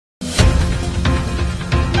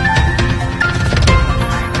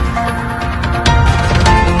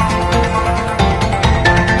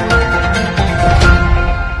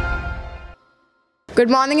Good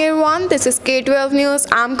morning everyone, this is K12 News.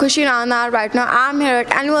 I'm Khushi Rana. Right now I'm here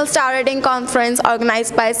at Annual Star Rating Conference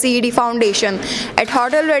organized by CED Foundation at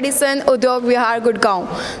Hotel Radisson, Udyog, Vihar, Gurugram.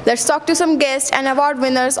 Let's talk to some guests and award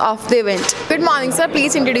winners of the event. Good morning sir,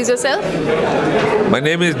 please introduce yourself. My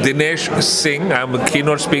name is Dinesh Singh. I'm a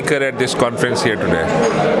keynote speaker at this conference here today.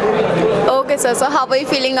 Okay sir, so how are you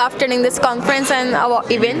feeling after attending this conference and our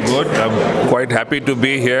event? Good, I'm quite happy to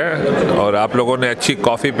be here. और आप लोगों ने अच्छी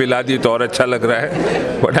coffee पिला दी तो और अच्छा लग रहा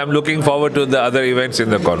है. But I'm looking forward to the other events in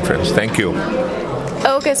the conference. Thank you.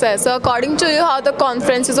 Okay sir, so according to you, how the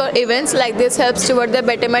conferences or events like this helps toward the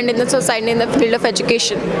betterment in the society in the field of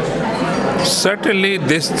education? Certainly,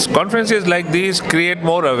 these conferences like these create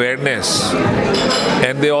more awareness,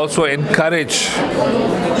 and they also encourage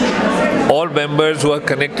all members who are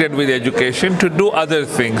connected with education to do other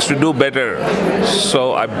things, to do better.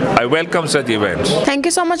 So I welcome such events. Thank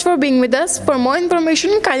you so much for being with us. For more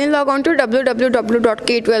information, kindly log on to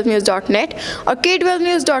www.k12news.net or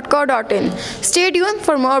k12news.co.in. Stay tuned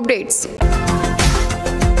for more updates.